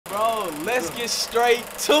Bro, let's get straight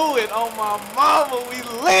to it. On my mama, we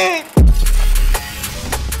lit.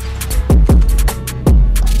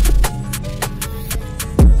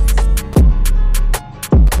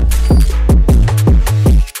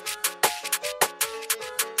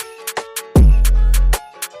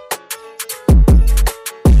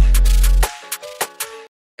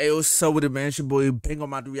 Hey, what's up with it, man? It's your boy Banko.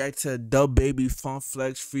 I'm about to react to DaBaby Fun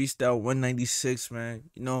Flex Freestyle 196, man.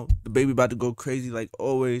 You know, DaBaby about to go crazy like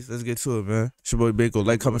always. Let's get to it, man. It's your boy Banko.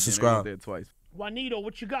 Like, comment, subscribe. Juanito,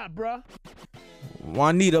 what you got, bruh?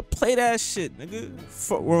 Juanita, play that shit, nigga.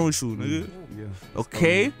 Fuck wrong with you, nigga.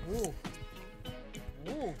 Okay.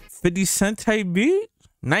 50 Cent type beat?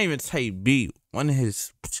 Not even type beat. One of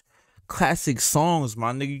his classic songs,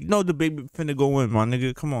 my nigga. You know DaBaby finna go in, my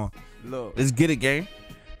nigga. Come on. Look. Let's get it, gang.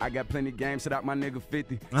 I got plenty of game, shut out my nigga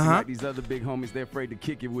 50. Like these other big homies, they're afraid to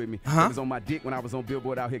kick it with me. I was on my dick when I was on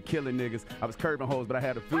Billboard out here killing niggas. I was curving hoes, but I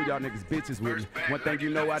had a few y'all niggas bitches with me. One thing you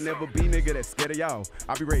know, I never be nigga that's scared of y'all.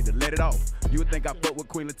 I be ready to let it off. You would think I fuck with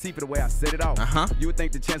Queen Latifah the way I set it off. You would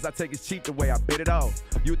think the chance I take is cheap the way I bet it off.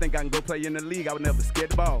 You would think I can go play in the league, I would never scared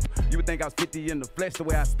the ball. You would think I was 50 in the flesh the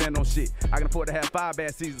way I stand on shit. I can afford to have 5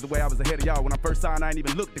 bad seasons the way I was ahead of y'all. When I first signed, I ain't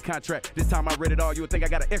even looked the contract. This time I read it all. You would think I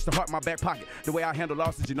got an extra heart in my back pocket. The way I handle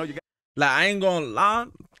losses, you know you got. Like, I ain't gonna lie,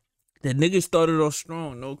 the nigga started off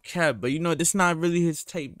strong, no cap. But you know, this not really his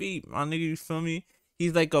type beat, my nigga, you feel me?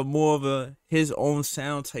 He's like a more of a his own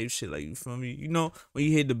sound type shit, like, you feel me? You know, when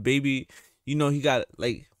you hear DaBaby, you know, he got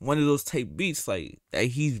like one of those type beats like that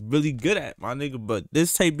he's really good at, my nigga. But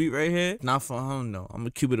this type beat right here, not for him though. I'm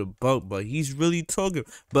gonna keep it a buck, but he's really talking.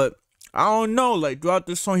 But I don't know, like throughout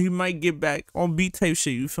the song he might get back on beat type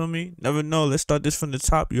shit, you feel me? Never know. Let's start this from the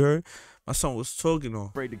top, you heard? My son was talking on.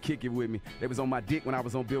 Afraid to kick it with me. They was on my dick when I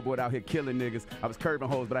was on Billboard out here killing niggas. I was curving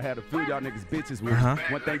hoes, but I had a few y'all niggas bitches with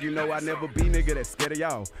me. One thing you know, I never be nigga that's scared of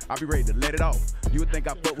y'all. I be ready to let it off. You would think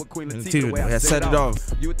I fuck with Queen Latifah the way I set it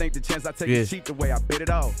off. You would think the chance I take is cheap the way I bet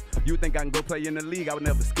it off. You would think I can go play in the league, I would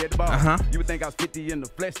never scared the ball. You would think I was 50 in the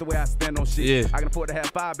flesh the way I stand on shit. I can afford to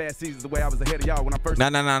have 5 bad seasons the way I was ahead of y'all when I first.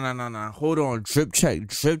 Nah. Hold on, drip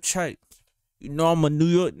check. You know I'm a New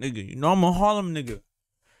York nigga. You know I'm a Harlem nigga.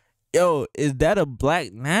 Yo, is that a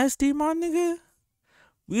Black Nasty, my nigga?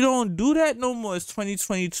 We don't do that no more. It's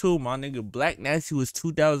 2022, my nigga. Black Nasty was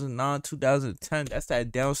 2009, 2010. That's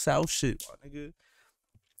that down south shit, my nigga.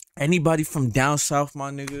 Anybody from down south,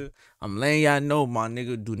 my nigga, I'm letting y'all know, my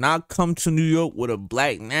nigga, do not come to New York with a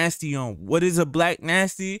Black Nasty on. What is a Black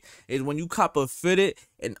Nasty? Is when you cop a fitted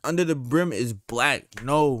and under the brim is black.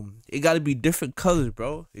 No, it gotta be different colors,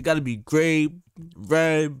 bro. It gotta be gray,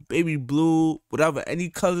 red, baby blue, whatever, any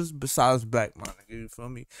colors besides black, my nigga, you feel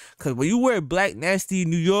me? Cause when you wear Black Nasty in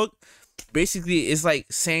New York, basically it's like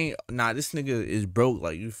saying, nah, this nigga is broke,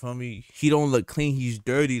 like, you feel me? He don't look clean, he's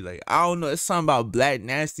dirty. Like, I don't know, it's something about Black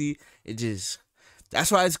Nasty. It just,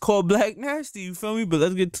 that's why it's called Black Nasty, you feel me? But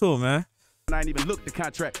let's get to it, man. I ain't even looked the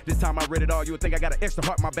contract. This time I read it all. You would think I got an extra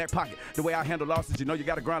heart in my back pocket. The way I handle losses, you know you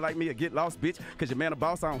gotta grind like me or get lost, bitch. Cause your man a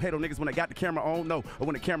boss. I don't hate on niggas when they got the camera on, no. Or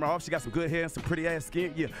when the camera off, she got some good hair and some pretty ass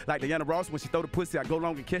skin, yeah. Like Diana Ross, when she throw the pussy, I go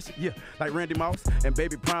long and catch it, yeah. Like Randy Moss and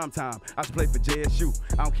Baby Prime Time. I should play for JSU.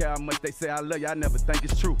 I don't care how much they say I love you, I never think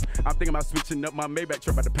it's true. I'm thinking about switching up my Maybach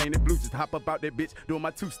truck, about to paint it blue. Just hop up out that bitch, doing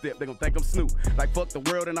my 2-step. They gon' think I'm Snoop. Like fuck the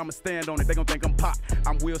world and I'ma stand on it. They gon' think I'm Pop.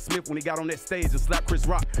 I'm Will Smith when he got on that stage and slapped Chris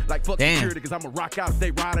Rock. Like fuck security, cause I'ma rock out.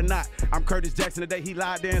 They ride or not. I'm Curtis Jackson today, he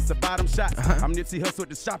lied there and survived them shots. I'm Nipsey Hussle at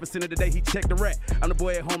the shopping center today, he checked the rap. I'm the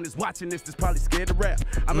boy at home that's watching this, that's probably scared to rap.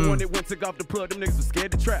 I'm the one that went took off the plug, them niggas was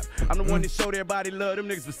scared to trap. I'm the one that showed everybody love, them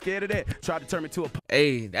niggas was scared of that. Tried to turn me to a.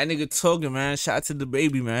 Hey, that nigga talking, man. Shout out to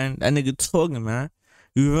DaBaby, man. That nigga talking, man.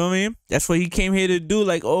 You feel me? That's what he came here to do,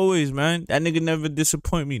 like always, man. That nigga never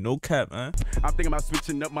disappoint me, no cap, man. I'm thinking about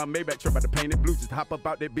switching up my Maybach truck, about to paint it blue. Just hop up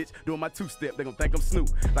out that bitch, doing my 2-step. They gon' think I'm Snoop.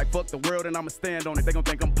 Like fuck the world and I'ma stand on it. They gon'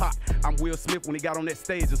 think I'm Pop. I'm Will Smith when he got on that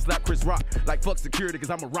stage and slapped Chris Rock. Like fuck security, cause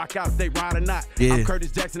I'ma rock out if they ride or not. I'm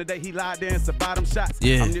Curtis Jackson today, he lied there and survived them shots.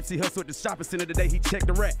 I'm Nipsey Hussle at the shopping center today, he checked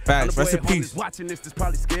the rap. I'm the boy at home that's watching this, that's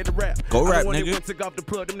probably scared to rap. Go rap, I'm the one nigga. that went took off the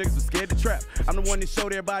plug, them niggas was scared to trap. I'm the one that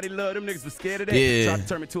showed everybody love, them niggas was scared of that. Tried to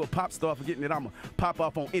turn me to a pop star, forgetting that I'ma pop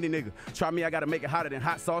off on any nigga. Try me, I gotta make it hotter than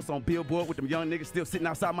hot sauce on Billboard with them young niggas still sitting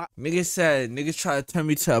outside my. Nigga said niggas try to turn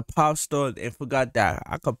me to a pop star and forgot that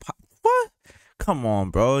I could pop. What? Come on,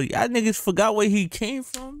 bro. Y'all niggas forgot where he came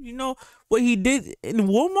from. You know what he did in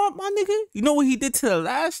Walmart, my nigga? You know what he did to the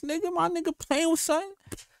last nigga, my nigga, playing with something?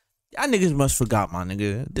 Y'all niggas must forgot, my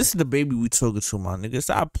nigga. This is DaBaby we talking to, my nigga.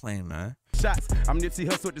 Stop playing, man. shots. I'm Nipsey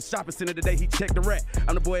Hussle at the shopping center today, he checked the rap.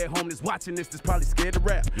 I'm the boy at home that's watching this, that's probably scared to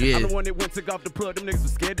rap. Yeah. I'm the one that went took off the plug, them niggas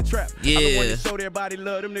was scared to trap. Yeah. I'm the one that showed everybody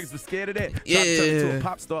love, them niggas was scared of that. Yeah. Try to turn into a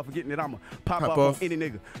pop star, forgetting that I'm a pop off on any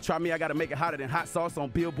nigga. Try me, I gotta make it hotter than hot sauce on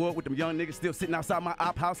Billboard with them young niggas still sitting outside my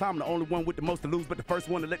op house. I'm the only one with the most to lose, but the first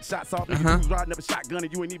one to let the shots off. Niggas who's riding up a shotgun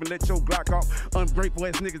and you ain't even let your Glock off. Ungrateful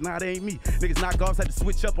ass niggas, nah, they ain't me. Niggas knockoffs had to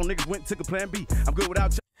switch up on niggas went and took a plan B. I'm good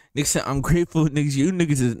without you. Niggas said, I'm grateful, niggas. You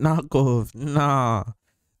niggas is knockoff.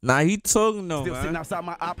 Nah, he talking though, Still man. sitting outside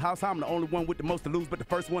my op house. I'm the only one with the most to lose, but the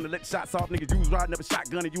first one to let the shots off. Niggas, you was riding up a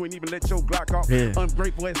shotgun and you ain't even let your Glock off. Yeah.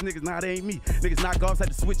 Ungrateful ass niggas, nah, they ain't me. Niggas knockoffs had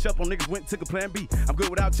to switch up on niggas went and took a plan B. I'm good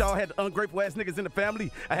without y'all. Had the ungrateful ass niggas in the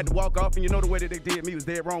family. I had to walk off, and you know the way that they did me was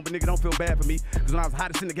dead wrong, but nigga, don't feel bad for me. Cause when I was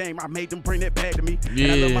hottest in the game, I made them bring that bag to me. Yeah.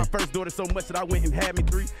 And I love my first daughter so much that I went and had me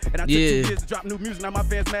 3. And I took 2 years to drop new music, now my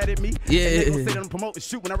fans mad at me. Yeah. And they gon' say that I'm promoting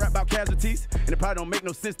shoot when I rap about casualties. And it probably don't make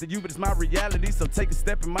no sense to you, but it's my reality. So take a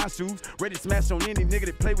step in my shoes. Ready to smash on any nigga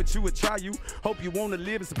that play with you or try you. Hope you wanna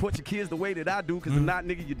live and support your kids the way that I do. Cause if not,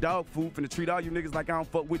 nigga, you dog food. Finna treat all you niggas like I don't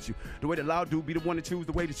fuck with you. The way the law do, be the one to choose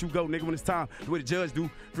the way that you go, nigga, when it's time. The way the judge do.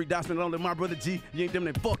 Free Dawson alone, let my brother G. You ain't them,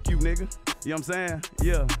 then fuck you, nigga. You know what I'm saying?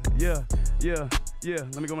 Yeah.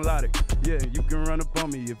 Let me go melodic. Yeah, you can run up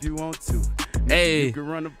on me if you want to. Hey, you can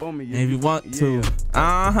run up on me if you want to.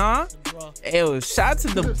 Hey, yo, shout out to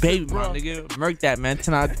DaBaby, my nigga. Murk that, man.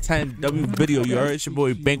 10 out of 10 W video. You heard? It's your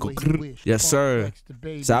boy Banko. Yes, sir.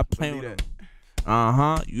 Stop playing with him.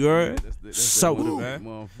 You heard? So with it,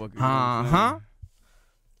 man.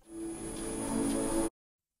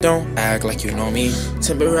 Don't act like you know me.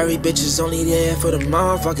 Temporary bitches only there for the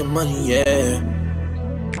motherfucking money, yeah.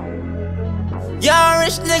 Y'all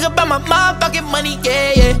rich nigga by my motherfucking money,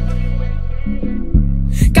 yeah.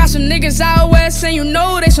 Got some niggas out west and you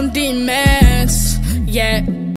know they some demons, yeah.